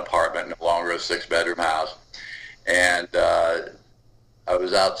 I'm now in an apartment, no longer a 6-bedroom house. And I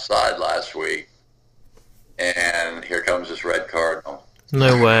was outside last week, and here comes this red cardinal.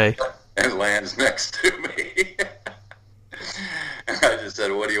 No way. And lands next to me. And I just said,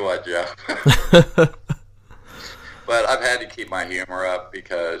 what do you want, Jeff? But I've had to keep my humor up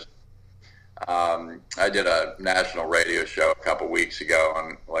because I did a national radio show a couple weeks ago,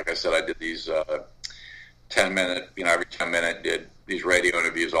 and like I said, I did these 10-minute, every 10 minute did these radio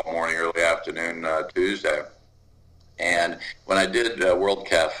interviews all morning, early afternoon, Tuesday. And when I did World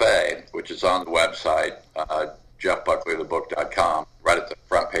Cafe, which is on the website, JeffBuckleyTheBook.com, right at the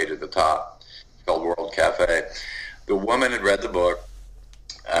front page at the top, it's called World Cafe. The woman had read the book,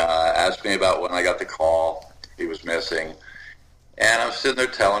 asked me about when I got the call, he was missing. And I'm sitting there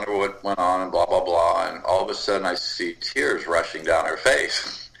telling her what went on and blah, blah, blah. And all of a sudden I see tears rushing down her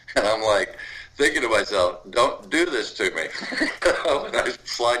face. And I'm like, thinking to myself, don't do this to me. And I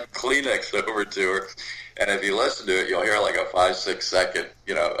slide Kleenex over to her. And if you listen to it, you'll hear like a 5-6 second,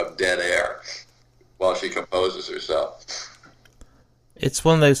 of dead air while she composes herself. It's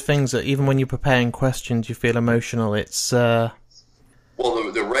one of those things that even when you're preparing questions, you feel emotional. It's Well,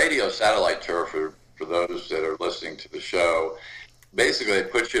 the radio satellite tour, for those that are listening to the show, basically they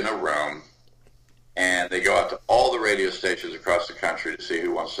put you in a room and they go out to all the radio stations across the country to see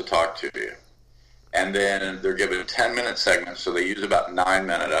who wants to talk to you. And then they're given 10-minute segments, so they use about 9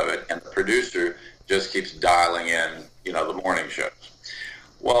 minutes of it, and the producer just keeps dialing in, the morning shows.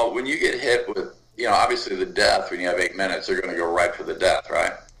 Well, when you get hit with, obviously the death, when you have 8 minutes, they're going to go right for the death,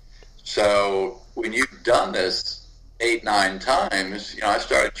 right? So when you've done this 8-9 times, I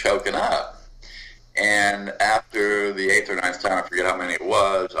started choking up. And after the 8th or 9th time, I forget how many it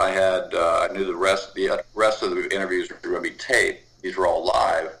was, I knew the rest of the interviews were going to be taped. These were all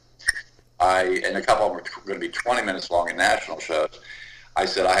live. And a couple of them were going to be 20 minutes long in national shows. I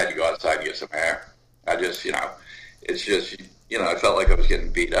said I had to go outside and get some air. I just, it's just, I felt like I was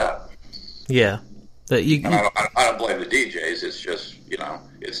getting beat up. Yeah. That you. And I don't blame the DJs. It's just,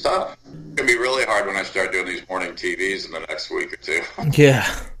 it's tough. It's going to be really hard when I start doing these morning TVs in the next week or two. Yeah.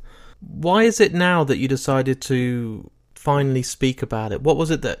 Why is it now that you decided to finally speak about it? What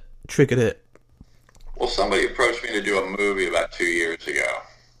was it that triggered it? Well, somebody approached me to do a movie about 2 years ago,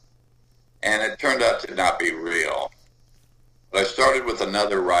 and it turned out to not be real. But I started with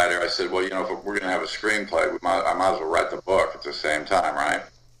another writer. I said, well, if we're going to have a screenplay, I might as well write the book at the same time, right?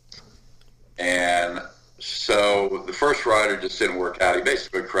 And so the first writer just didn't work out. He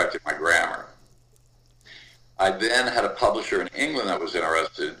basically corrected my grammar. I then had a publisher in England that was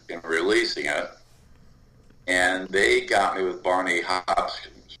interested in releasing it, and they got me with Barney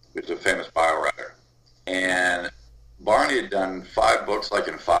Hopkins, who's a famous bio writer. And Barney had done 5 books like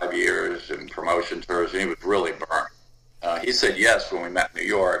in 5 years and promotion tours, and he was really burnt. He said yes when we met in New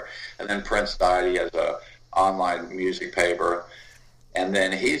York, and then Prince died. He has a online music paper, and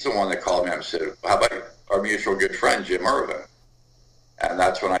then he's the one that called me up and said, how about our mutual good friend Jim Irvin? And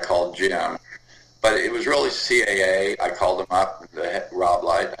that's when I called Jim. But it was really CAA. I called him up, Rob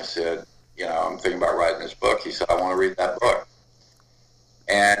Light, and I said, I'm thinking about writing this book. He said, I want to read that book.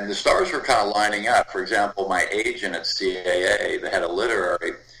 And the stars were kind of lining up. For example, my agent at CAA, the head of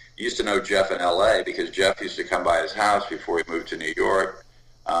literary, used to know Jeff in L.A. because Jeff used to come by his house before he moved to New York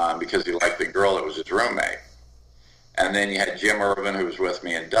because he liked the girl that was his roommate. And then you had Jim Irvin, who was with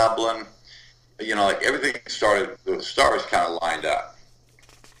me in Dublin. Everything started, the stars kind of lined up.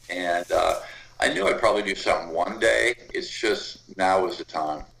 And I knew I'd probably do something one day. It's just now was the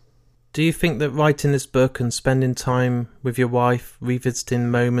time. Do you think that writing this book and spending time with your wife, revisiting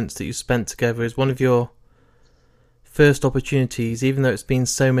moments that you spent together, is one of your first opportunities, even though it's been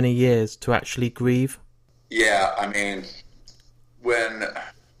so many years, to actually grieve? Yeah, when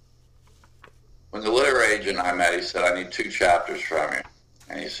the literary agent I met, he said, I need 2 chapters from you.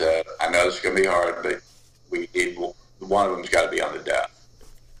 And he said, I know it's going to be hard, but one of them's got to be on the death.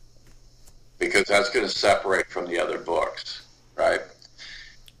 Because that's going to separate from the other books, right?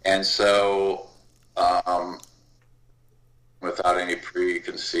 And so, without any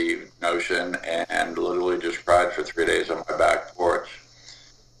preconceived notion, and literally just cried for 3 days on my back porch,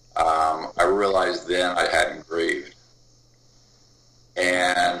 I realized then I hadn't grieved.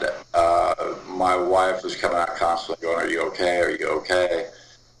 And my wife was coming out constantly going, are you okay? Are you okay?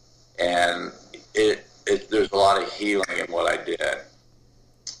 And there's a lot of healing in what I did.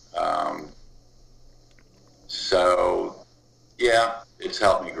 So, yeah, it's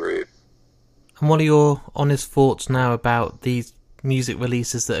helped me grieve. And what are your honest thoughts now about these music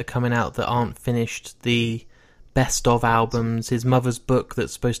releases that are coming out that aren't finished, the best of albums, his mother's book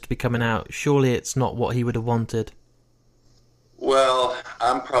that's supposed to be coming out? Surely it's not what he would have wanted. Well,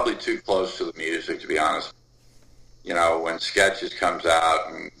 I'm probably too close to the music, to be honest. When Sketches comes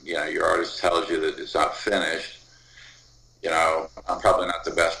out and, your artist tells you that it's not finished, I'm probably not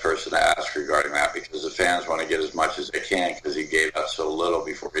the best person to ask regarding that because the fans want to get as much as they can because he gave us so little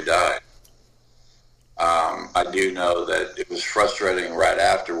before he died. I do know that it was frustrating right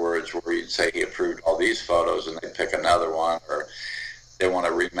afterwards where he'd say he approved all these photos and they'd pick another one, or they want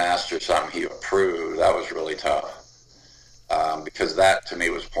to remaster something he approved. That was really tough because that to me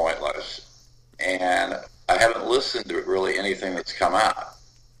was pointless. And I haven't listened to really anything that's come out.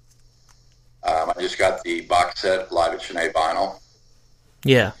 I just got the box set Live at Sinead vinyl.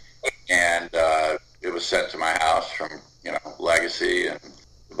 Yeah. And it was sent to my house from, Legacy. And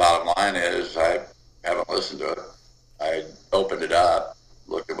the bottom line is I haven't listened to it. I opened it up,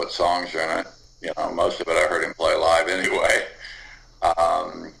 looked at what songs are in it. Most of it I heard him play live anyway.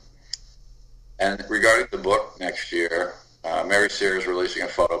 And regarding the book next year, Mary Sears is releasing a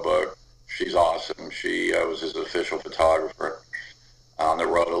photo book. She's awesome. She was his official photographer. On the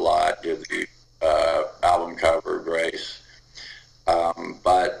road a lot, did the album cover, Grace.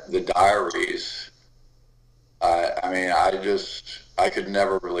 But the diaries, I could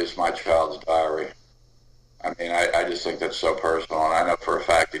never release my child's diary. I just think that's so personal, and I know for a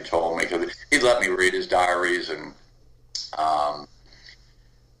fact he told me, because he'd let me read his diaries and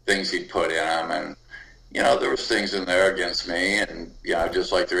things he'd put in them, and there was things in there against me, and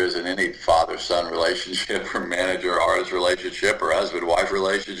just like there is in any father-son relationship or manager-artist relationship or husband-wife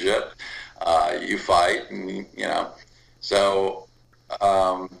relationship, you fight, and so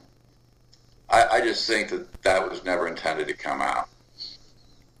I just think that was never intended to come out.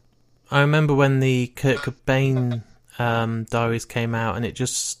 I remember when the Kurt Cobain diaries came out, and it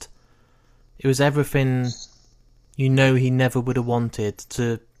was everything he never would have wanted.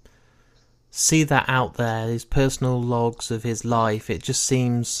 To see that out there, his personal logs of his life, it just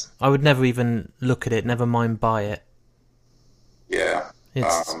seems, I would never even look at it, never mind buy it. Yeah.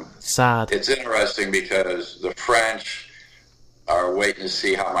 It's sad. It's interesting because the French are waiting to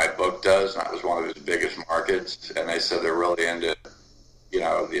see how my book does. That was one of his biggest markets, and they said they're really into,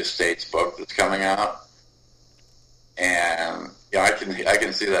 the Estates book that's coming out. And I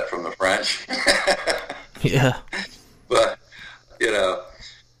can see that from the French. Yeah. But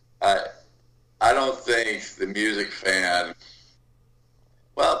I don't think the music fan.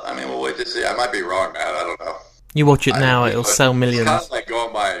 Well, I mean, we'll wait to see. I might be wrong, Matt. I don't know. You watch it now, it'll sell millions. It's kind of like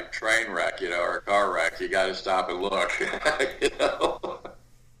going by a train wreck, or a car wreck. You got to stop and look.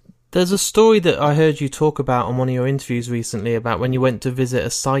 There's a story that I heard you talk about on one of your interviews recently about when you went to visit a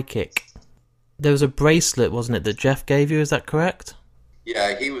psychic. There was a bracelet, wasn't it, that Jeff gave you? Is that correct?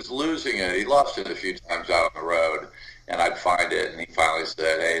 Yeah, he was losing it. He lost it a few times out on the road, and I'd find it, and he finally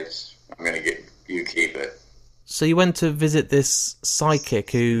said, "Hey, I'm going to get you keep it." So you went to visit this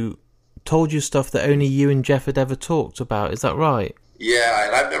psychic who told you stuff that only you and Jeff had ever talked about. Is that right? Yeah,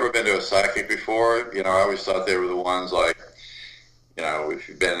 and I've never been to a psychic before. I always thought they were the ones like, if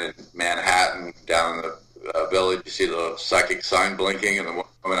you've been in Manhattan, down in the village, you see the psychic sign blinking and the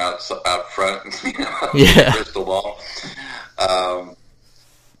woman out front, yeah. crystal ball.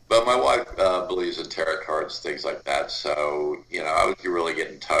 But my wife believes in tarot cards, things like that. So, I was really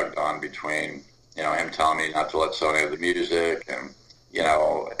getting tugged on between, him telling me not to let Sony have the music and,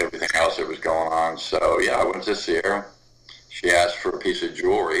 everything else that was going on. So, yeah, I went to see her. She asked for a piece of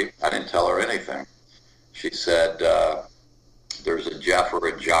jewelry. I didn't tell her anything. She said, there's a Jeff or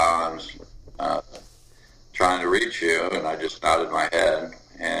a John trying to reach you, and I just nodded my head.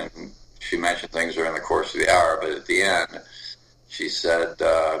 And she mentioned things during the course of the hour, but at the end, she said,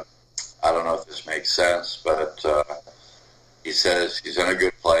 I don't know if this makes sense, but he says he's in a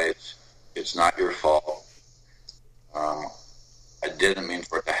good place. It's not your fault. I didn't mean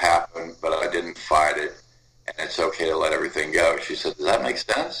for it to happen, but I didn't fight it, and it's okay to let everything go. She said, does that make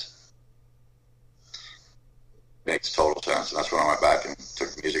sense? Makes total sense, and that's when I went back and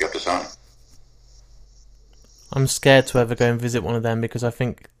took the music up to Sony. I'm scared to ever go and visit one of them because I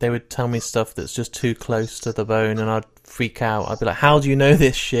think they would tell me stuff that's just too close to the bone, and I'd freak out. I'd be like, how do you know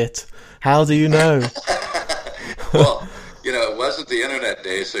this shit? How do you know? Well, it wasn't the internet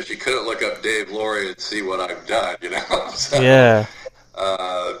days, so she couldn't look up Dave Laurie and see what I've done, So, yeah.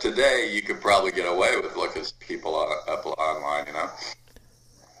 Today, you could probably get away with looking people up online,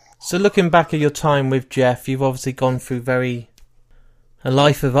 So looking back at your time with Jeff, you've obviously gone through a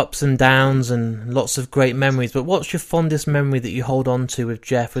life of ups and downs and lots of great memories, but what's your fondest memory that you hold on to with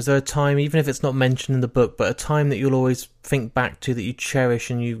Jeff? Was there a time, even if it's not mentioned in the book, but a time that you'll always think back to that you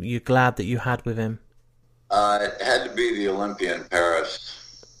cherish and you're glad that you had with him? It had to be the Olympia in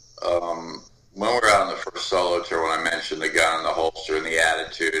Paris. When we were out on the first solo tour, when I mentioned the gun and the holster and the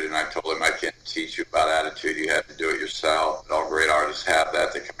attitude, and I told him I can't teach you about attitude, you have to do it yourself. All great artists have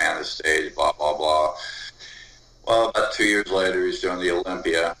that, they command the stage, blah, blah, blah. Well, about 2 years later, he's doing the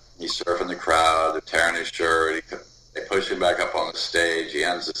Olympia. He's surfing the crowd. They're tearing his shirt. They push him back up on the stage. He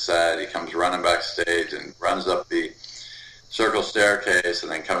ends the set. He comes running backstage and runs up the circle staircase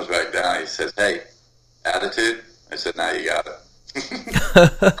and then comes back down. He says, "Hey, attitude?" I said, "Now you got it."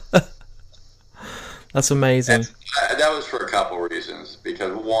 That's amazing. And that was for a couple reasons.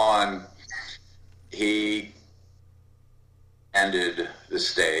 Because, one, he ended the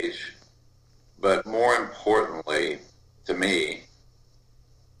stage. But more importantly, to me,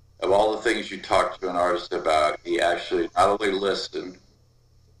 of all the things you talk to an artist about, he actually not only listened,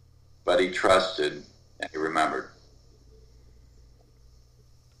 but he trusted and he remembered.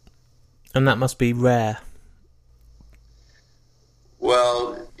 And that must be rare.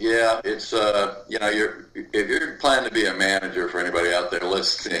 Well, yeah, it's, if you're planning to be a manager for anybody out there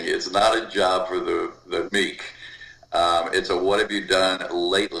listening, it's not a job for the meek. It's a what have you done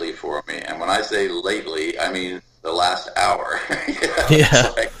lately for me? And when I say lately, I mean the last hour.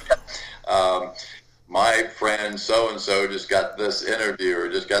 Yeah. Like, my friend so-and-so just got this interview or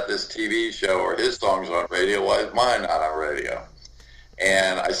just got this TV show or his song's on radio. Why is mine not on radio?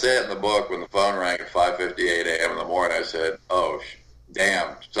 And I say it in the book when the phone rang at 5:58 a.m. in the morning. I said, oh,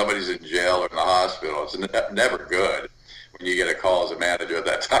 damn, somebody's in jail or in the hospital. It's never good when you get a call as a manager at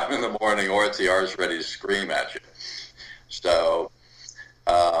that time in the morning or it's the artist ready to scream at you. So,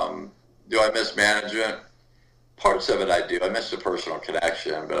 do I miss management? Parts of it I do. I miss the personal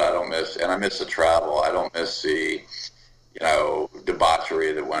connection, but I miss the travel. I don't miss the,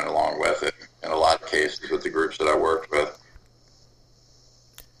 debauchery that went along with it in a lot of cases with the groups that I worked with.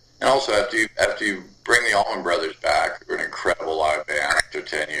 And also, after you bring the Allman Brothers back, they're an incredible live band after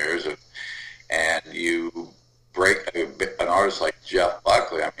 10 years, and you break an artist like Jeff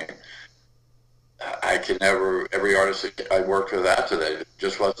Buckley. I mean, I can never, every artist that I worked with after that, it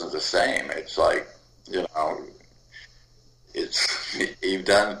just wasn't the same. It's like, you know, you've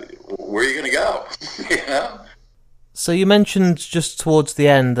done, where are you going to go? You know? So you mentioned just towards the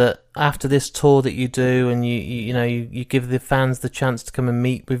end that after this tour that you do, and you give the fans the chance to come and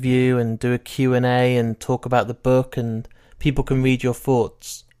meet with you and do a Q&A and talk about the book, and people can read your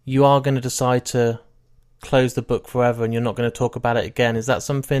thoughts, you are going to decide to close the book forever and you're not going to talk about it again. Is that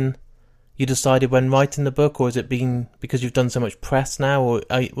something you decided when writing the book, or has it been because you've done so much press now, or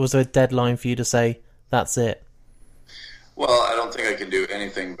was there a deadline for you to say, that's it? Well, I don't think I can do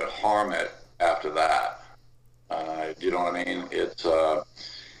anything but harm it after that. You know what I mean? It's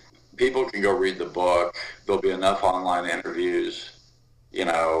people can go read the book. There'll be enough online interviews. You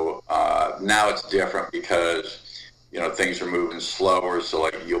know, now it's different because, you know, things are moving slower. So,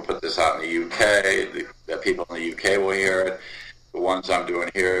 like, you'll put this out in the UK, the people in the UK will hear it. The ones I'm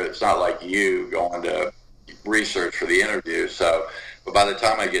doing here, it's not like you going to research for the interview. So, but by the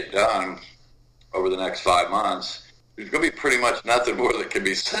time I get done over the next 5 months, there's going to be pretty much nothing more that can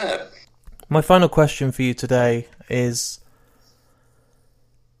be said. My final question for you today is,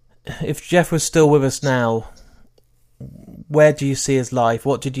 if Jeff was still with us now, where do you see his life?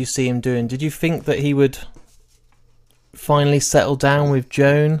 What did you see him doing? Did you think that he would finally settle down with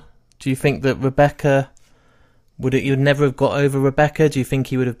Joan? Do you think that Rebecca, you'd never have got over Rebecca? Do you think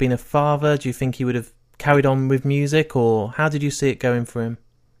he would have been a father? Do you think he would have carried on with music? Or how did you see it going for him?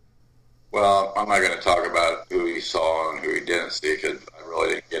 Well, I'm not going to talk about who he saw and who he didn't see, because I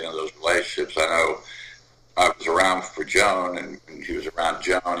really didn't get into those relationships. I know I was around for Joan, and he was around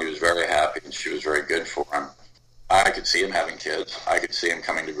Joan. He was very happy, and she was very good for him. I could see him having kids. I could see him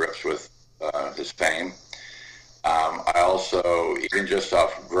coming to grips with his fame. I also, even just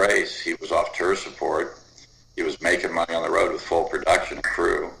off of Grace, he was off tour support. He was making money on the road with full production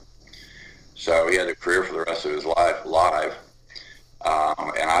crew. So he had a career for the rest of his life live.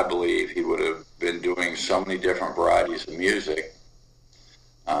 And I believe he would have been doing so many different varieties of music.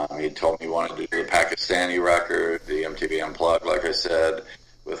 He told me he wanted to do the Pakistani record, the MTV Unplugged, like I said,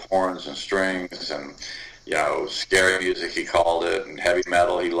 with horns and strings and, you know, scary music, he called it, and heavy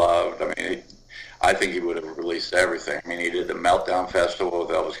metal he loved. I mean, I think he would have released everything. I mean, he did the Meltdown Festival with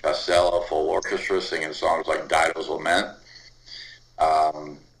Elvis Costello, full orchestra, singing songs like Dido's Lament.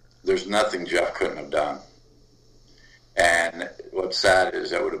 There's nothing Jeff couldn't have done. And what's sad is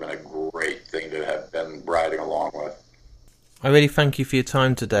that would have been a great thing to have been riding along with. I really thank you for your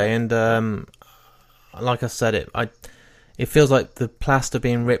time today, and like I said, it feels like the plaster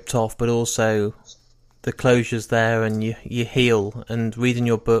being ripped off, but also the closure's there, and you heal. And reading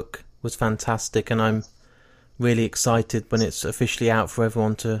your book was fantastic, and I'm really excited when it's officially out for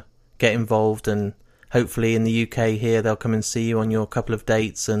everyone to get involved, and hopefully in the UK here they'll come and see you on your couple of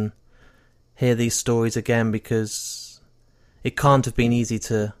dates and hear these stories again, because it can't have been easy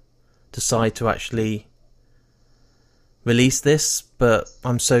to decide to actually release this, but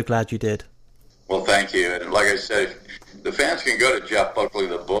I'm so glad you did. Well, thank you. And like I said, the fans can go to Jeff Buckley,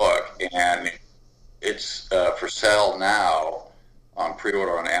 the book, and it's for sale now on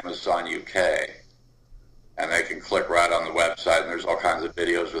pre-order on Amazon UK. And they can click right on the website, and there's all kinds of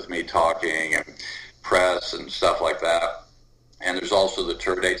videos with me talking and press and stuff like that. And there's also the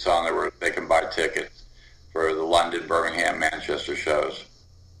tour dates on there where they can buy tickets for the London, Birmingham, Manchester shows.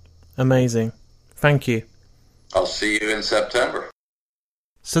 Amazing. Thank you. I'll see you in September.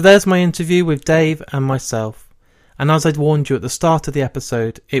 So there's my interview with Dave and myself. And as I'd warned you at the start of the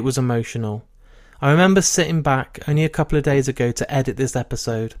episode, it was emotional. I remember sitting back only a couple of days ago to edit this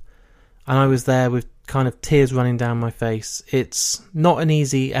episode, and I was there with kind of tears running down my face. It's not an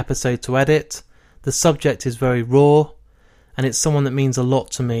easy episode to edit. The subject is very raw, and it's someone that means a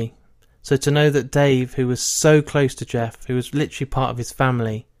lot to me. So to know that Dave, who was so close to Jeff, who was literally part of his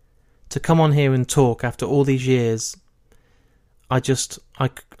family, to come on here and talk after all these years, I'm just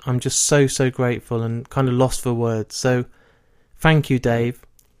so grateful and kind of lost for words. So thank you, Dave.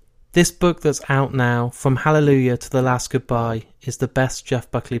 This book that's out now, From Hallelujah to the Last Goodbye, is the best Jeff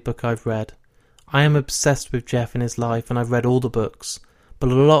Buckley book I've read. I am obsessed with Jeff and his life, and I've read all the books, but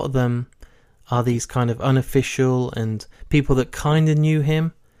a lot of them are these kind of unofficial and people that kind of knew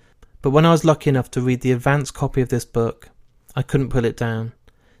him. But when I was lucky enough to read the advanced copy of this book, I couldn't put it down.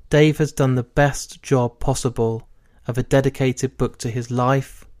 Dave has done the best job possible of a dedicated book to his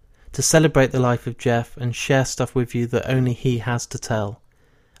life, to celebrate the life of Jeff and share stuff with you that only he has to tell.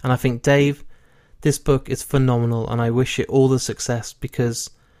 And I think, Dave, this book is phenomenal, and I wish it all the success, because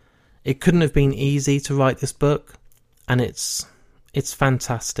it couldn't have been easy to write this book, and it's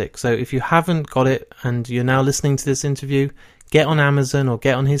fantastic. So if you haven't got it and you're now listening to this interview, get on Amazon or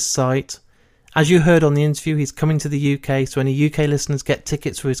get on his site As you heard on the interview, he's coming to the UK, so any UK listeners get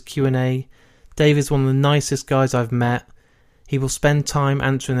tickets for his Q&A. Dave is one of the nicest guys I've met. He will spend time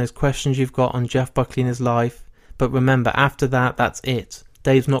answering those questions you've got on Jeff Buckley and his life. But remember, after that, that's it.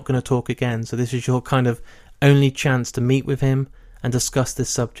 Dave's not going to talk again, so this is your kind of only chance to meet with him and discuss this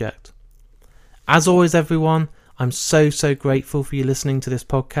subject. As always, everyone, I'm so grateful for you listening to this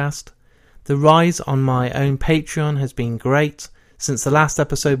podcast. The rise on my own Patreon has been great. Since the last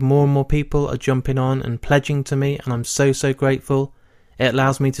episode, more and more people are jumping on and pledging to me, and I'm so grateful. It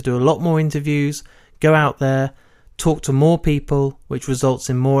allows me to do a lot more interviews, go out there, talk to more people, which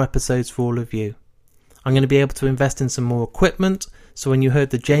results in more episodes for all of you. I'm going to be able to invest in some more equipment, so when you heard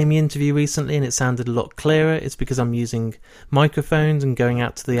the Jamie interview recently and it sounded a lot clearer, it's because I'm using microphones and going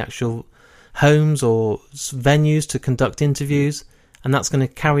out to the actual homes or venues to conduct interviews, and that's going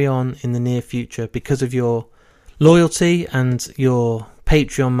to carry on in the near future because of your loyalty and your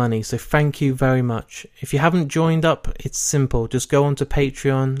Patreon money, so thank you very much. If you haven't joined up, it's simple. Just go onto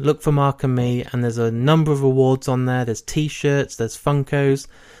Patreon, look for Mark and Me, and there's a number of rewards on there. There's t-shirts, there's Funkos,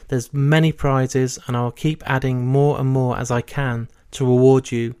 there's many prizes, and I'll keep adding more and more as I can to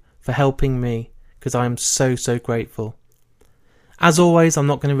reward you for helping me, because I'm so grateful. As always, I'm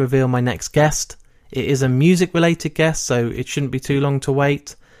not going to reveal my next guest. It is a music related guest, so it shouldn't be too long to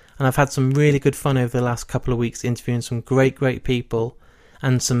wait. And I've had some really good fun over the last couple of weeks interviewing some great people,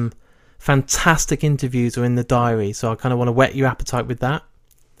 and some fantastic interviews are in the diary, so I kind of want to whet your appetite with that.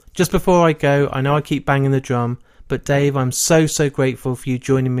 Just before I go, I know I keep banging the drum, but Dave, I'm so grateful for you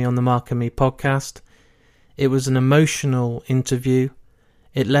joining me on the Mark and Me podcast. It was an emotional interview.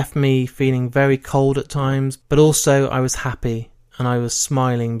 It left me feeling very cold at times, but also I was happy and I was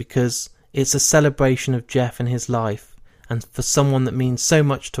smiling because it's a celebration of Jeff and his life. And for someone that means so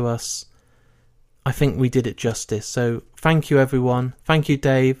much to us, I think we did it justice. So thank you, everyone. Thank you,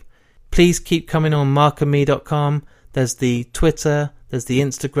 Dave. Please keep coming on markandme.com. There's the Twitter, there's the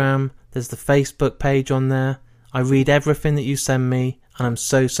Instagram, there's the Facebook page on there. I read everything that you send me, and I'm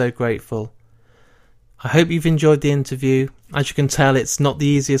so grateful. I hope you've enjoyed the interview. As you can tell, it's not the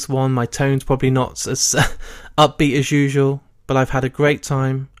easiest one. My tone's probably not as upbeat as usual, but I've had a great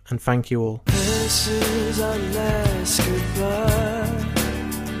time, and thank you all. This is our last goodbye.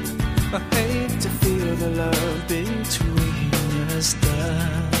 I hate to feel the love between us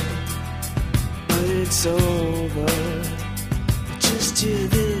die, but it's over. Just hear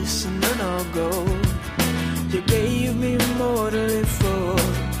this and then I'll go. You gave me more to live for,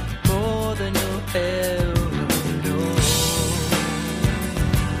 more than you'll ever know.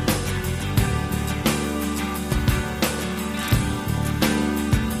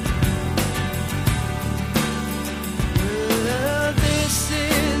 Well, this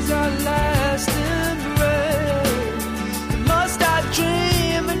is our last embrace. Must I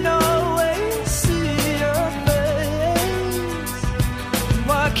dream and always see your face?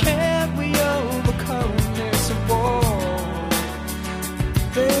 Why can't we overcome this war?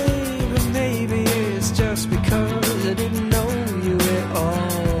 Baby, maybe it's just because